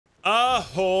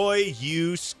Ahoy,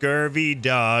 you scurvy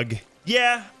dog.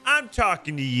 Yeah, I'm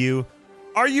talking to you.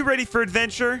 Are you ready for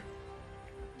adventure?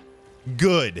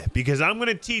 Good, because I'm going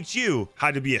to teach you how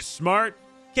to be a smart,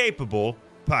 capable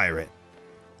pirate.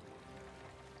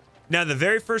 Now, the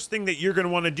very first thing that you're going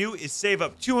to want to do is save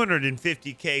up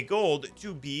 250k gold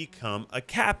to become a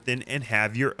captain and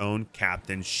have your own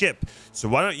captain ship. So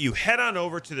why don't you head on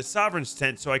over to the Sovereign's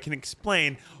tent so I can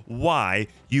explain why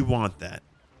you want that.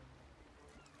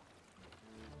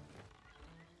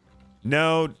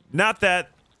 No, not that.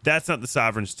 That's not the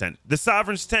Sovereign's tent. The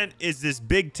Sovereign's tent is this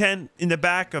big tent in the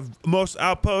back of most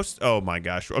outposts. Oh my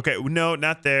gosh. Okay, no,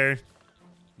 not there.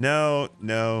 No,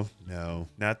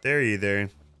 not there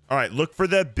either. All right, look for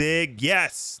the big,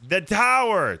 yes, the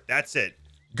tower. That's it.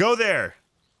 Go there.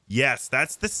 Yes,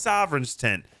 that's the Sovereign's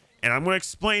tent. And I'm going to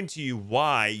explain to you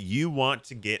why you want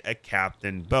to get a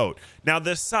captain boat. Now,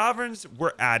 the Sovereigns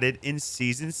were added in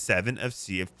Season 7 of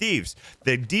Sea of Thieves.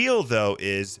 The deal, though,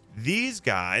 is these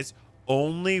guys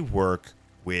only work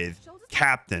with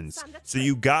captains. So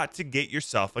you got to get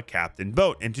yourself a captain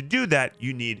boat. And to do that,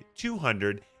 you need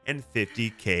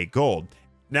 250k gold.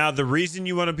 Now, the reason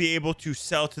you want to be able to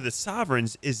sell to the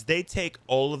Sovereigns is they take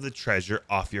all of the treasure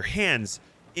off your hands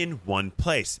in one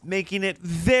place, making it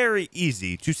very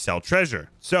easy to sell treasure.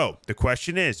 So the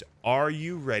question is, are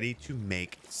you ready to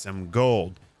make some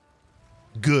gold?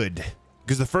 Good,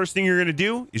 because the first thing you're going to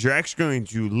do is you're actually going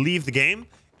to leave the game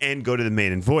and go to the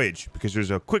Maiden Voyage, because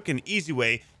there's a quick and easy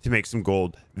way to make some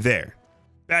gold there.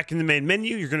 Back in the main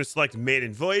menu, you're going to select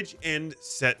Maiden Voyage and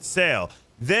set sail.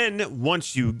 Then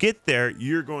once you get there,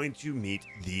 you're going to meet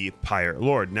the Pirate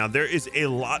Lord. Now, there is a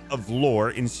lot of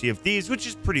lore in Sea of Thieves, which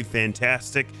is pretty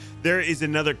fantastic. There is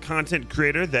another content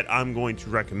creator that I'm going to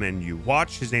recommend you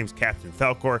watch. His name's Captain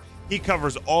Falcor. He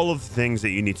covers all of the things that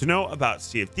you need to know about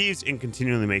Sea of Thieves and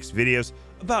continually makes videos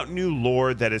about new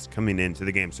lore that is coming into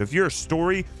the game. So if you're a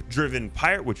story-driven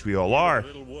pirate, which we all are,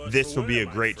 this will be a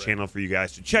great channel for you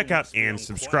guys to check out and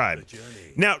subscribe.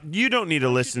 Now, you don't need to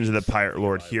listen to the Pirate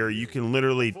Lord here. You can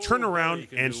literally turn around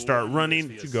and start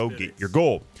running to go get your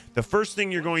gold. The first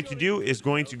thing you're going to do is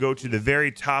going to go to the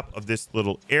very top of this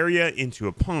little area into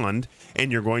a pond,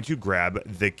 and you're going to grab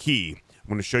the key. I'm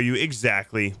going to show you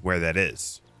exactly where that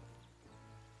is.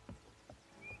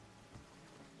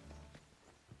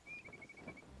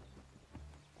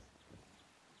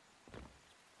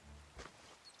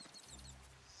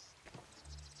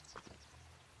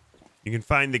 You can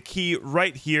find the key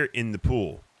right here in the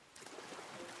pool.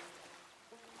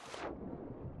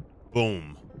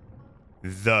 Boom.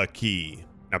 The key.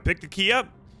 Now pick the key up,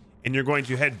 and you're going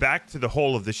to head back to the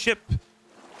hull of the ship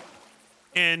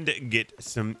and get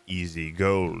some easy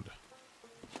gold.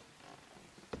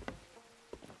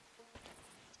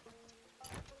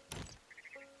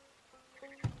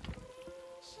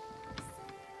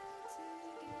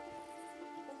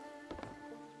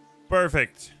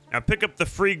 Perfect. Now pick up the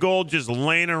free gold just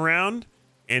laying around,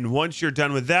 and once you're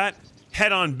done with that,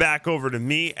 head on back over to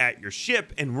me at your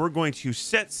ship, and we're going to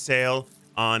set sail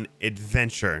on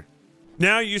adventure.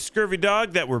 Now, you scurvy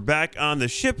dog, that we're back on the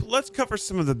ship, let's cover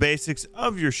some of the basics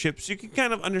of your ship so you can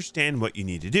kind of understand what you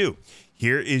need to do.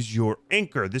 Here is your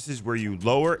anchor. This is where you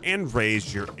lower and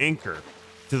raise your anchor.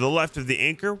 To the left of the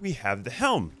anchor, we have the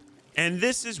helm, and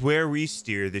this is where we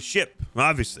steer the ship,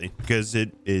 obviously, because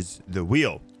it is the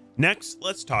wheel. Next,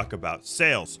 let's talk about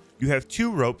sails. You have two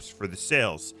ropes for the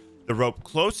sails. The rope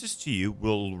closest to you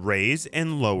will raise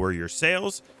and lower your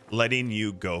sails, letting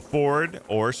you go forward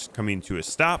or coming to a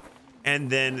stop.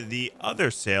 And then the other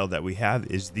sail that we have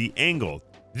is the angle.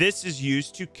 This is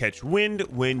used to catch wind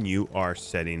when you are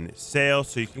setting sail,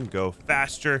 so you can go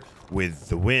faster with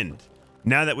the wind.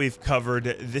 Now that we've covered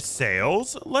the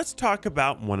sails, let's talk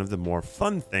about one of the more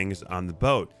fun things on the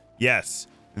boat. Yes,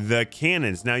 the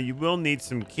cannons. Now, you will need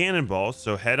some cannonballs,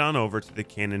 so head on over to the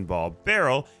cannonball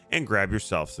barrel and grab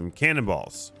yourself some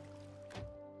cannonballs.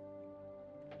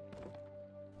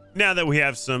 Now that we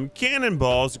have some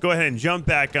cannonballs, go ahead and jump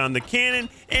back on the cannon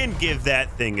and give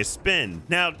that thing a spin.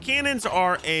 Now, cannons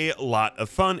are a lot of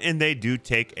fun, and they do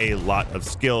take a lot of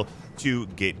skill to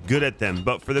get good at them.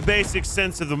 But for the basic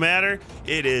sense of the matter,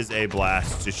 it is a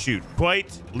blast to shoot.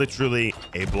 Quite literally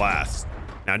a blast.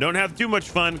 Now, don't have too much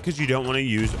fun because you don't want to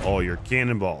use all your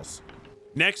cannonballs.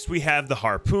 Next, we have the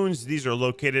harpoons. These are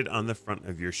located on the front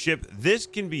of your ship. This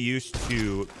can be used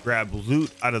to grab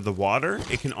loot out of the water.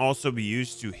 It can also be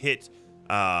used to hit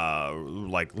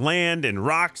like land and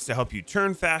rocks to help you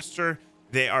turn faster.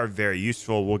 They are very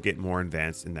useful. We'll get more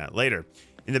advanced in that later.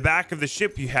 In the back of the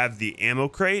ship, you have the ammo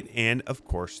crate and, of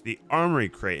course, the armory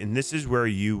crate. And this is where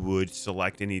you would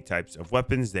select any types of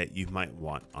weapons that you might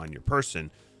want on your person.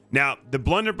 Now, the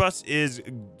blunderbuss is,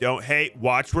 hey,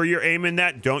 watch where you're aiming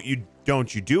that. Don't you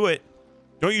do it.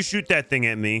 Don't you shoot that thing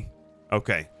at me.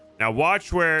 Okay. Now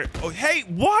watch where, hey,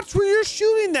 watch where you're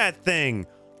shooting that thing.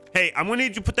 Hey, I'm gonna need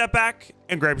you to put that back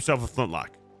and grab yourself a flintlock.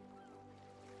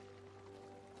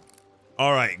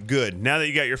 All right, good. Now that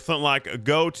you got your flintlock,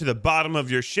 go to the bottom of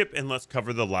your ship and let's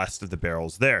cover the last of the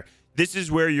barrels there. This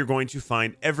is where you're going to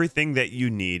find everything that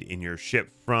you need in your ship,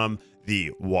 from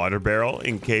the water barrel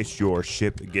in case your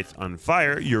ship gets on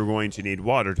fire. You're going to need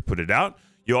water to put it out.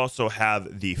 You also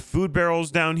have the food barrels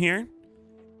down here.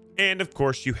 And of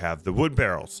course, you have the wood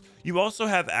barrels. You also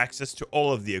have access to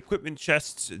all of the equipment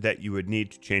chests that you would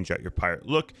need to change out your pirate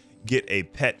look, get a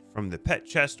pet from the pet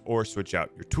chest, or switch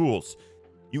out your tools.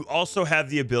 You also have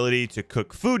the ability to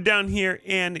cook food down here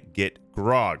and get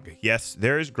grog. Yes,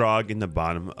 there is grog in the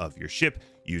bottom of your ship.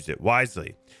 Use it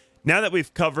wisely. Now that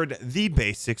we've covered the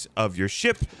basics of your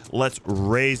ship, let's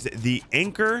raise the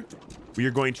anchor. We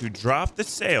are going to drop the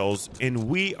sails and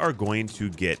we are going to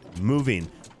get moving.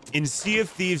 In Sea of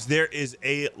Thieves, there is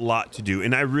a lot to do,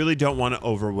 and I really don't want to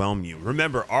overwhelm you.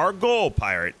 Remember, our goal,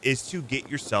 pirate, is to get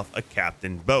yourself a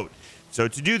captain boat. So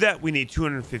to do that, we need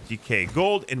 250k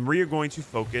gold, and we are going to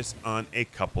focus on a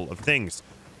couple of things.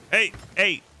 Hey,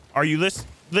 are you listening?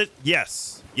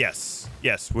 Yes.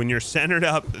 When you're centered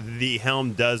up, the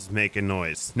helm does make a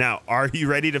noise. Now, are you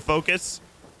ready to focus?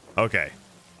 Okay.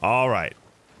 All right.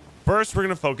 First, we're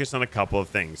going to focus on a couple of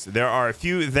things. There are a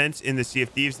few events in the Sea of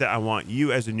Thieves that I want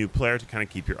you as a new player to kind of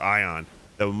keep your eye on.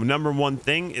 The number one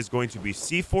thing is going to be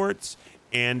sea forts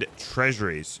and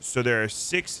treasuries. So there are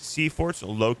 6 sea forts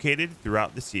located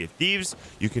throughout the Sea of Thieves.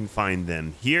 You can find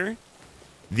them here.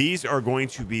 These are going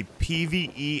to be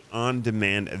PvE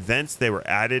on-demand events. They were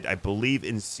added, I believe,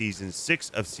 in Season 6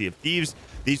 of Sea of Thieves.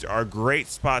 These are great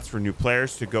spots for new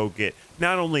players to go get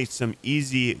not only some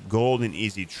easy gold and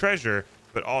easy treasure,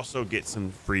 but also get some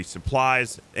free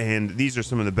supplies. And these are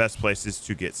some of the best places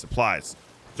to get supplies.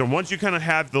 So once you kind of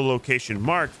have the location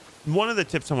marked, one of the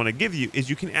tips I want to give you is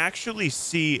you can actually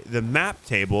see the map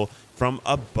table from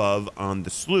above on the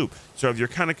sloop. So if you're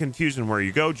kind of confused on where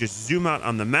you go, just zoom out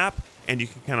on the map and you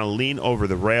can kind of lean over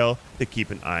the rail to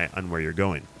keep an eye on where you're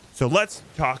going. So let's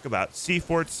talk about sea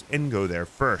forts and go there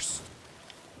first.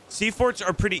 Sea forts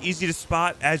are pretty easy to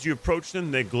spot. As you approach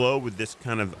them, they glow with this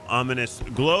kind of ominous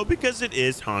glow because it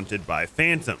is haunted by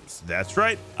phantoms. That's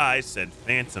right, I said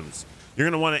phantoms. You're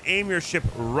going to want to aim your ship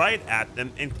right at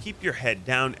them and keep your head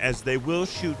down, as they will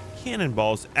shoot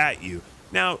cannonballs at you.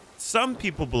 Now, some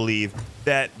people believe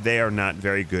that they are not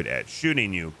very good at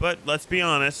shooting you, but let's be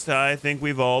honest, I think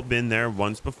we've all been there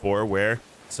once before where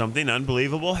something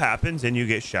unbelievable happens and you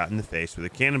get shot in the face with a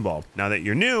cannonball. Now that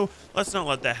you're new, let's not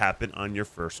let that happen on your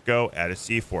first go at a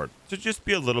sea fort. So just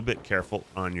be a little bit careful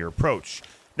on your approach.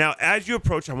 Now, as you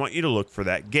approach, I want you to look for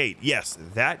that gate. Yes,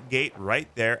 that gate right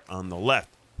there on the left.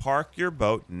 Park your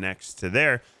boat next to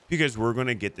there because we're going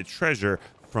to get the treasure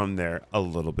from there a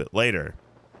little bit later.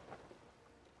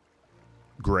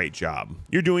 Great job.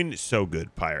 You're doing so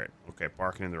good, pirate. Okay,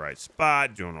 parking in the right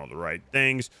spot, doing all the right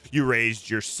things. You raised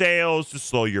your sails to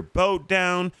slow your boat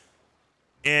down.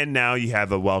 And now you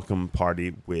have a welcome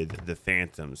party with the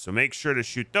phantoms. So make sure to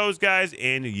shoot those guys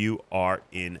and you are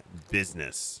in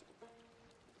business.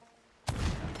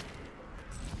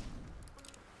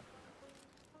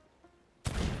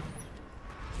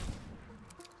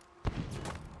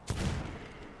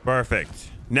 Perfect.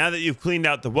 Now that you've cleaned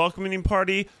out the welcoming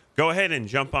party, go ahead and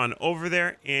jump on over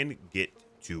there and get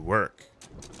to work.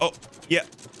 Oh, yeah.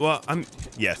 Well,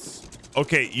 yes.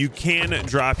 Okay, you can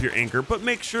drop your anchor, but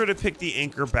make sure to pick the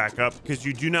anchor back up because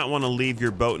you do not want to leave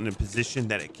your boat in a position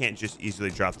that it can't just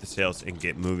easily drop the sails and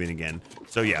get moving again.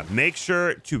 So yeah, make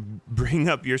sure to bring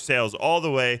up your sails all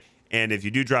the way. And if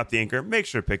you do drop the anchor, make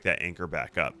sure to pick that anchor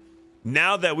back up.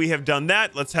 Now that we have done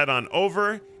that, let's head on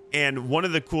over. And one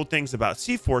of the cool things about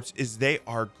sea forts is they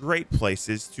are great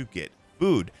places to get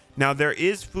food. Now, there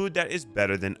is food that is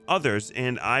better than others,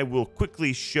 and I will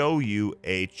quickly show you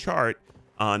a chart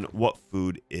on what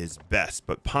food is best.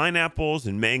 But pineapples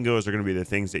and mangoes are going to be the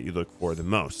things that you look for the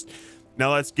most.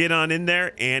 Now, let's get on in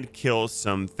there and kill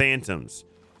some phantoms.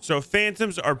 So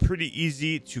phantoms are pretty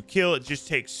easy to kill. It just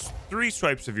takes 3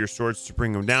 swipes of your swords to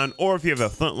bring them down. Or if you have a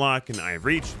flintlock and eye of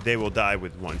reach, they will die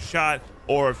with 1 shot.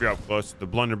 Or if you're up close to the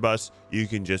blunderbuss, you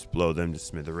can just blow them to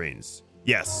smithereens.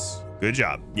 Yes, good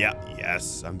job. Yeah,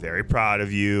 yes, I'm very proud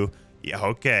of you. Yeah,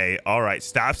 okay, all right,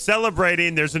 stop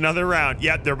celebrating. There's another round.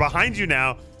 Yeah, they're behind you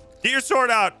now. Get your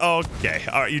sword out. Okay,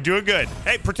 all right, you're doing good.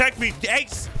 Hey, protect me. Hey,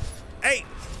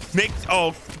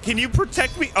 can you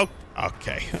protect me? Oh,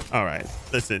 okay, all right.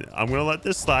 Listen, I'm gonna let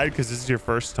this slide because this is your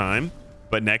first time,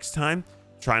 but next time,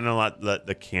 Try not let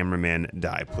the cameraman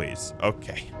die, please.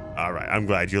 Okay. All right. I'm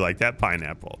glad you like that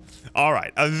pineapple. All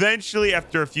right. Eventually,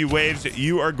 after a few waves,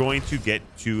 you are going to get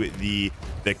to the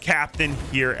captain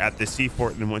here at the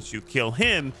seafort. And once you kill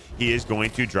him, he is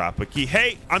going to drop a key.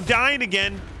 Hey, I'm dying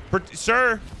again.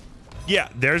 Sir. Yeah,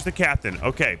 there's the captain.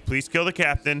 Okay, please kill the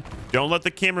captain. Don't let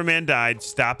the cameraman die.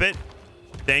 Stop it.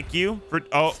 Thank you for.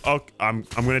 Oh, I'm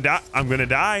gonna die. I'm gonna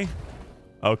die.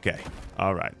 Okay.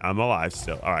 All right. I'm alive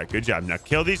still. All right. Good job. Now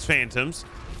kill these phantoms.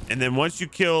 And then once you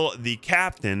kill the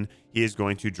captain, he is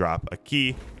going to drop a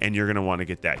key. And you're going to want to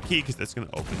get that key because that's going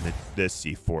to open the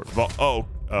seafort vault. Oh,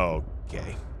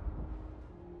 okay.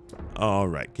 All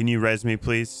right. Can you res me,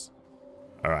 please?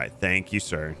 All right. Thank you,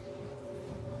 sir.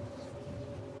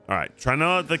 All right. Try not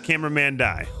to let the cameraman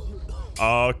die.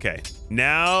 Okay.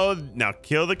 Now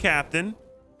kill the captain.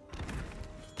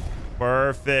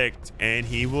 Perfect. And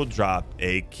he will drop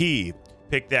a key.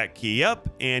 Pick that key up,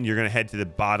 and you're going to head to the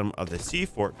bottom of the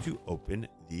seafort to open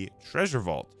the treasure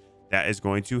vault. That is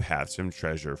going to have some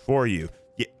treasure for you.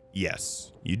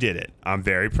 Yes, you did it. I'm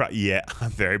very proud. Yeah,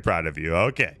 I'm very proud of you.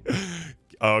 Okay.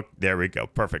 Oh, there we go.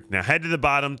 Perfect. Now head to the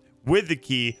bottom with the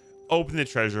key, open the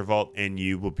treasure vault, and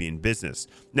you will be in business.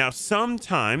 Now,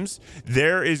 sometimes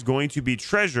there is going to be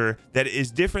treasure that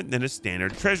is different than a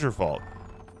standard treasure vault.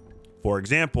 For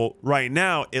example, right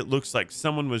now, it looks like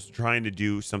someone was trying to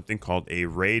do something called a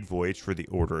raid voyage for the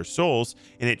Order of Souls,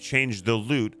 and it changed the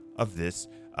loot of this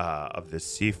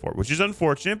seafort, which is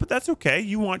unfortunate, but that's okay.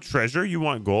 You want treasure, you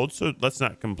want gold, so let's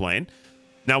not complain.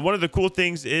 Now, one of the cool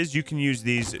things is you can use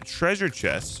these treasure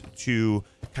chests to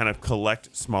kind of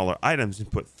collect smaller items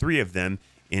and put 3 of them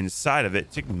inside of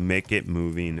it to make it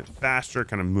moving faster,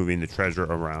 kind of moving the treasure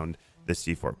around the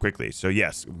seafort quickly. So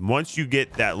yes, once you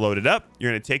get that loaded up,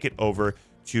 you're going to take it over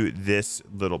to this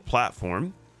little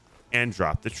platform and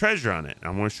drop the treasure on it.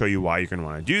 I want to show you why you're going to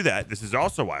want to do that. This is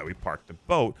also why we parked the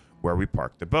boat where we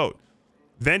parked the boat.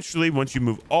 Eventually, once you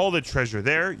move all the treasure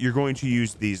there, you're going to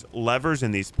use these levers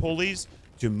and these pulleys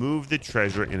to move the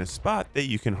treasure in a spot that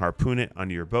you can harpoon it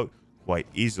onto your boat quite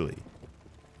easily.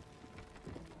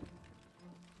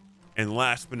 And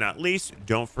last but not least,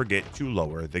 don't forget to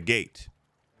lower the gate.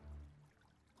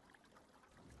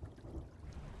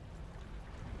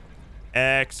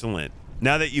 Excellent.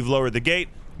 Now that you've lowered the gate,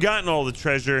 gotten all the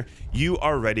treasure, you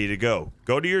are ready to go.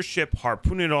 Go to your ship,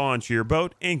 harpoon it all onto your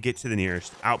boat, and get to the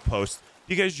nearest outpost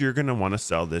because you're going to want to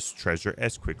sell this treasure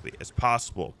as quickly as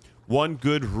possible. One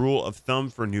good rule of thumb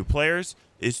for new players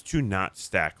is to not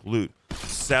stack loot.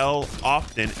 Sell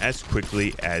often as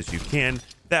quickly as you can.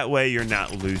 That way you're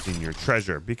not losing your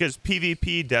treasure because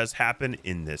PvP does happen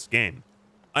in this game.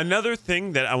 Another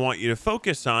thing that I want you to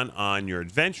focus on your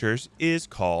adventures is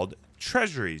called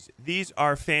Treasuries. These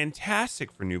are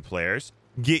fantastic for new players,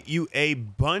 get you a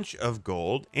bunch of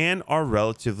gold, and are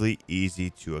relatively easy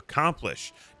to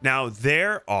accomplish. Now,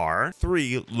 there are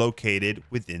 3 located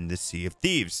within the Sea of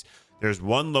Thieves. There's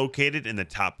one located in the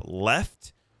top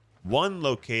left, one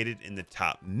located in the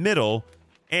top middle,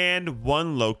 and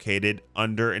one located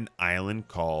under an island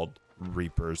called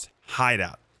Reaper's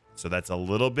Hideout. So that's a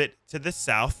little bit to the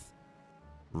south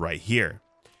right here.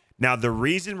 Now, the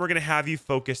reason we're going to have you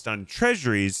focused on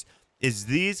treasuries is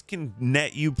these can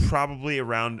net you probably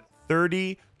around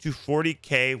 30 to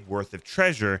 40K worth of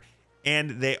treasure,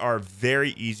 and they are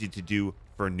very easy to do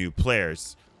for new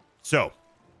players. So,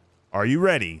 are you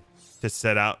ready to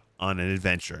set out on an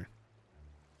adventure?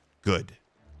 Good.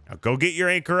 Now go get your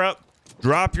anchor up,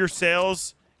 drop your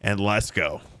sails, and let's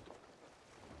go.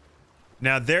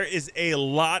 Now, there is a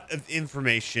lot of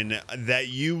information that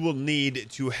you will need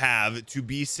to have to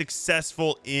be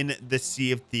successful in the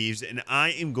Sea of Thieves, and I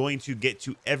am going to get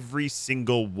to every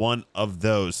single one of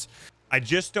those. I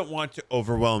just don't want to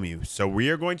overwhelm you, so we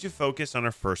are going to focus on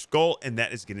our first goal, and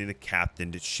that is getting a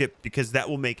captained ship, because that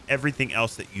will make everything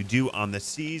else that you do on the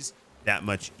seas that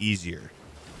much easier.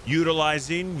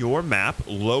 Utilizing your map,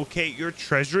 locate your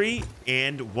treasury,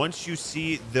 and once you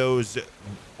see those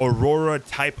aurora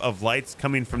type of lights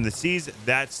coming from the seas,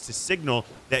 that's to signal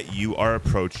that you are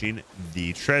approaching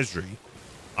the treasury.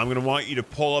 I'm going to want you to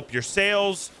pull up your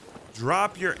sails,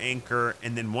 drop your anchor,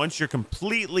 and then once you're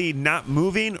completely not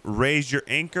moving, raise your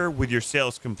anchor with your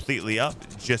sails completely up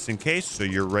just in case, so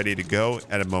you're ready to go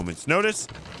at a moment's notice.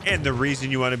 And the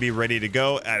reason you want to be ready to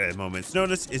go at a moment's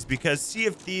notice is because Sea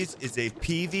of Thieves is a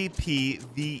PvPvE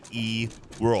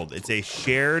world. It's a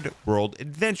shared world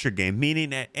adventure game,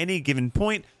 meaning at any given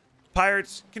point,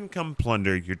 pirates can come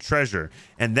plunder your treasure.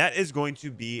 And that is going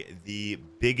to be the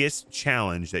biggest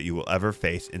challenge that you will ever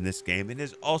face in this game. It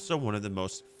is also one of the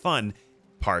most fun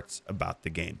parts about the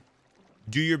game.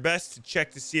 Do your best to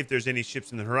check to see if there's any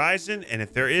ships in the horizon, and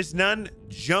if there is none,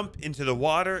 jump into the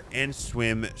water and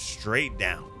swim straight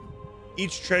down.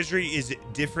 Each treasury is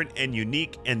different and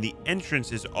unique, and the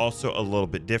entrance is also a little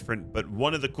bit different, but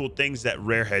one of the cool things that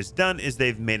Rare has done is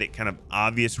they've made it kind of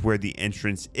obvious where the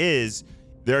entrance is.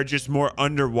 There are just more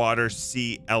underwater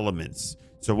sea elements.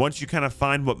 So once you kind of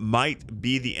find what might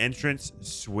be the entrance,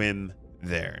 swim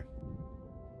there.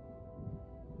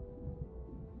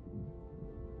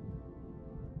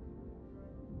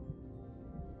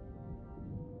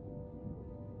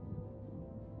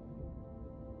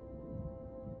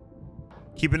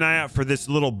 Keep an eye out for this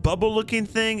little bubble looking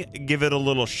thing. Give it a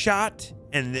little shot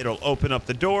and it'll open up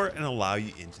the door and allow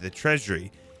you into the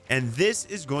treasury. And this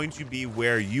is going to be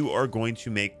where you are going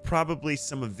to make probably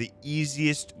some of the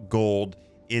easiest gold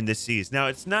in the seas. Now,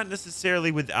 it's not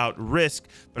necessarily without risk,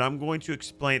 but I'm going to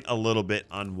explain a little bit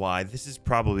on why this is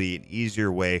probably an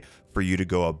easier way for you to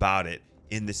go about it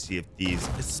in the Sea of Thieves,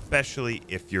 especially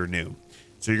if you're new.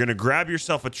 So you're going to grab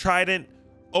yourself a trident,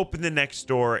 open the next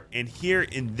door, and here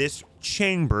in this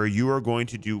chamber, you are going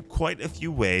to do quite a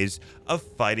few ways of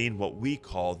fighting what we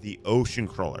call the ocean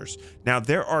crawlers. Now,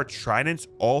 there are tridents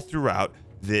all throughout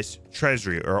this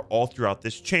treasury or all throughout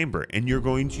this chamber, and you're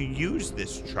going to use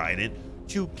this trident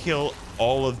to kill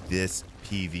all of this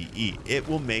PvE. It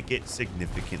will make it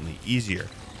significantly easier.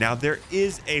 Now, there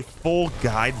is a full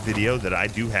guide video that I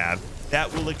do have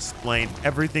that will explain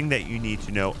everything that you need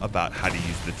to know about how to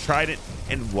use the trident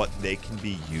and what they can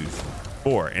be used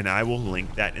for, and I will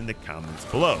link that in the comments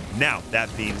below. Now,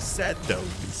 that being said though,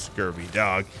 you scurvy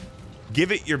dog,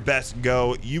 give it your best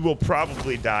go. You will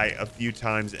probably die a few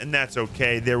times, and that's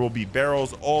okay. There will be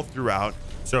barrels all throughout,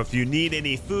 so if you need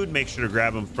any food, make sure to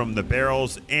grab them from the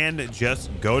barrels and just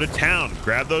go to town.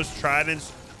 Grab those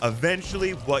tridents.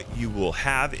 Eventually, what you will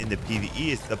have in the PvE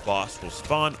is the boss will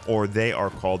spawn, or they are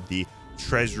called the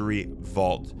Treasury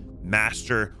Vault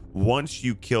Master. Once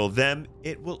you kill them,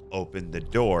 it will open the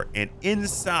door, and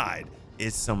inside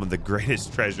is some of the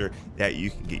greatest treasure that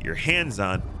you can get your hands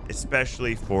on,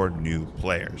 especially for new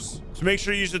players. So make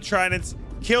sure you use the tridents,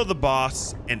 kill the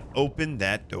boss, and open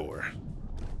that door.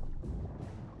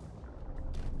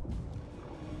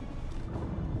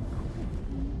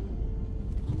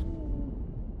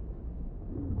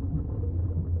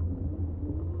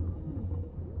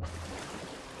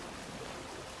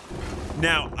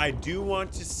 Now, I do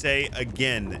want to say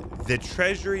again, the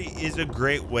treasury is a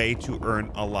great way to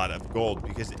earn a lot of gold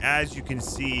because as you can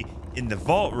see in the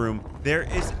vault room, there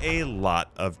is a lot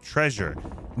of treasure.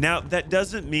 Now, that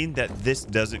doesn't mean that this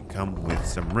doesn't come with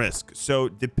some risk. So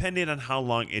depending on how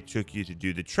long it took you to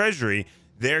do the treasury,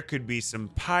 there could be some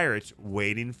pirates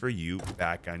waiting for you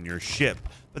back on your ship.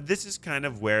 But this is kind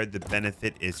of where the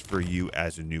benefit is for you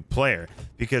as a new player,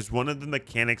 because one of the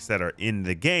mechanics that are in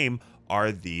the game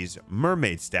are these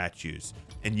mermaid statues,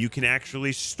 and you can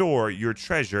actually store your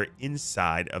treasure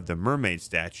inside of the mermaid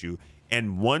statue.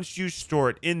 And once you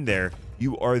store it in there,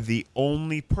 you are the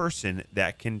only person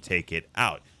that can take it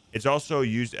out. It's also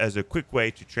used as a quick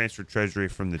way to transfer treasury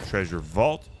from the treasure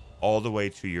vault all the way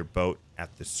to your boat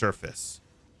at the surface.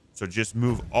 So just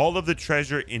move all of the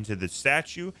treasure into the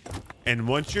statue, and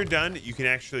once you're done, you can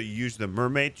actually use the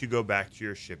mermaid to go back to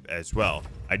your ship as well.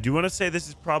 I do want to say this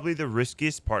is probably the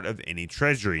riskiest part of any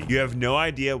treasury. You have no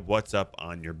idea what's up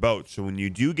on your boat, so when you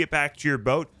do get back to your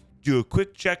boat, do a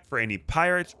quick check for any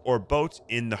pirates or boats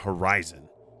in the horizon.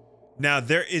 Now,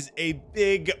 there is a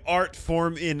big art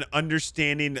form in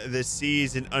understanding the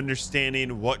seas and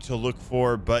understanding what to look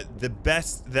for, but the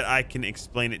best that I can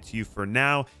explain it to you for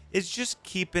now is just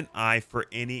keep an eye for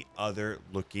any other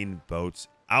looking boats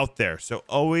out there. So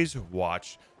always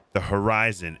watch the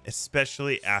horizon,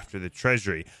 especially after the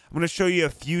treasury. I'm going to show you a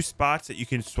few spots that you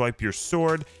can swipe your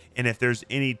sword, and if there's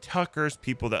any tuckers,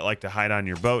 people that like to hide on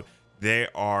your boat, they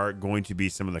are going to be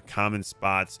some of the common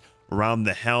spots around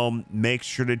the helm. Make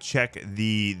sure to check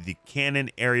the cannon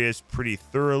areas pretty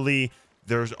thoroughly.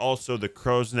 There's also the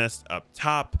crow's nest up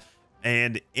top,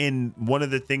 and in one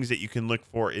of the things that you can look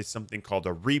for is something called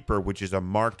a reaper, which is a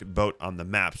marked boat on the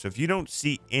map. So if you don't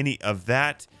see any of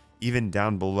that even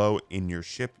down below in your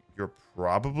ship, you're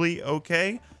probably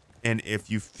okay. And if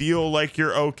you feel like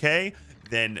you're okay,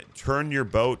 then turn your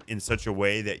boat in such a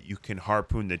way that you can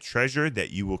harpoon the treasure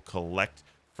that you will collect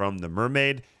from the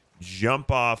mermaid. Jump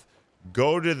off,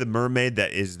 go to the mermaid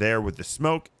that is there with the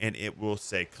smoke, and it will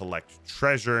say collect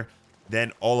treasure.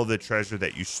 Then all of the treasure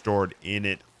that you stored in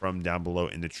it from down below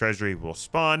in the treasury will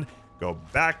spawn. Go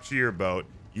back to your boat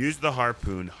use the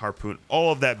harpoon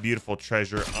all of that beautiful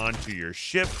treasure onto your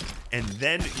ship, and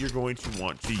then you're going to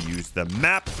want to use the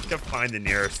map to find the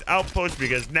nearest outpost,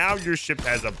 because now your ship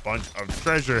has a bunch of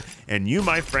treasure, and you,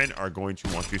 my friend, are going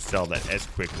to want to sell that as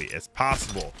quickly as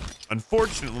possible.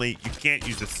 Unfortunately, you can't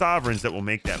use the sovereigns that will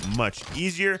make that much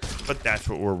easier, but that's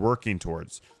what we're working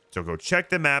towards. So go check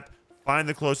the map, find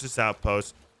the closest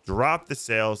outpost, drop the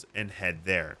sails, and head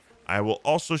there. I will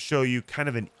also show you kind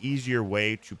of an easier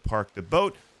way to park the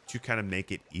boat to kind of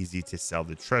make it easy to sell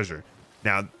the treasure.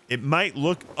 Now, it might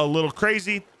look a little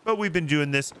crazy, but we've been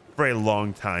doing this for a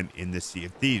long time in the Sea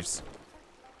of Thieves.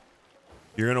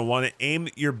 You're going to want to aim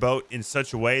your boat in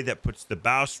such a way that puts the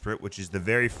bowsprit, which is the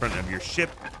very front of your ship,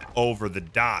 over the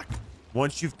dock.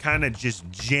 Once you've kind of just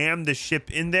jammed the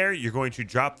ship in there, you're going to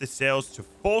drop the sails to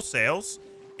full sails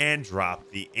and drop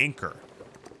the anchor.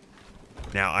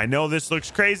 Now, I know this looks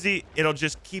crazy. It'll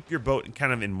just keep your boat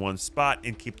kind of in one spot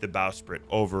and keep the bowsprit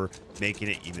over, making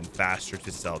it even faster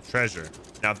to sell treasure.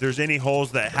 Now, if there's any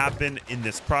holes that happen in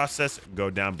this process, go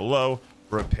down below,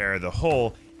 repair the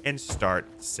hole, and start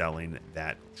selling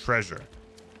that treasure.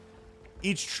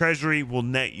 Each treasury will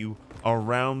net you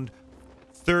around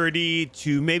 30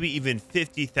 to maybe even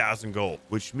 50,000 gold,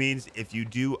 which means if you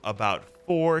do about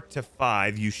 4 to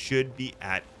 5, you should be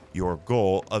at your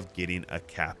goal of getting a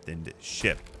captained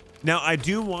ship. Now, I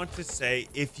do want to say,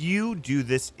 if you do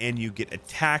this and you get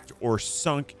attacked or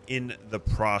sunk in the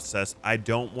process, I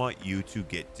don't want you to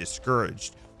get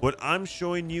discouraged. What I'm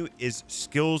showing you is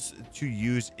skills to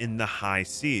use in the high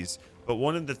seas. But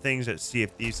one of the things that Sea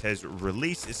of Thieves has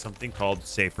released is something called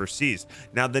Safer Seas.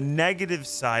 Now, the negative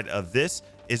side of this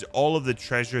is all of the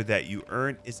treasure that you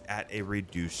earn is at a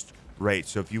reduced rate.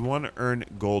 So if you want to earn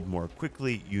gold more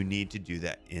quickly, you need to do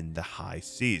that in the high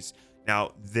seas.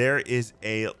 Now, there is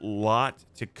a lot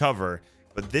to cover,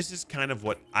 but this is kind of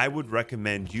what I would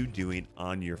recommend you doing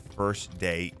on your first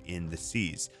day in the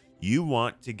seas. You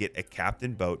want to get a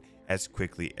captain boat as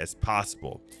quickly as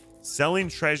possible. Selling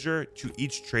treasure to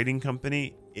each trading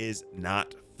company is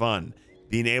not fun.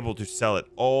 Being able to sell it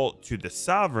all to the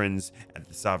sovereigns at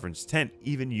the sovereign's tent,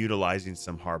 even utilizing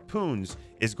some harpoons,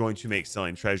 is going to make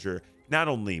selling treasure not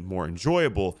only more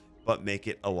enjoyable, but make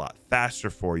it a lot faster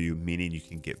for you, meaning you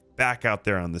can get back out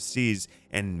there on the seas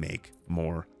and make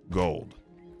more gold.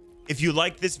 If you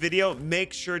like this video,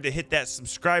 make sure to hit that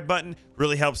subscribe button.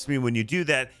 Really helps me when you do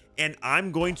that. And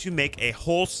I'm going to make a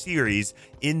whole series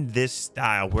in this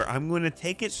style where I'm going to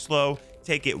take it slow,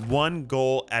 take it one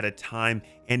goal at a time,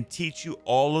 and teach you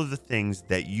all of the things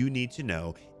that you need to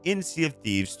know in Sea of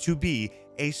Thieves to be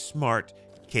a smart,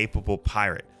 capable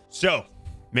pirate. So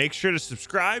make sure to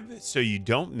subscribe so you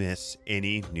don't miss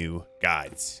any new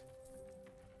guides.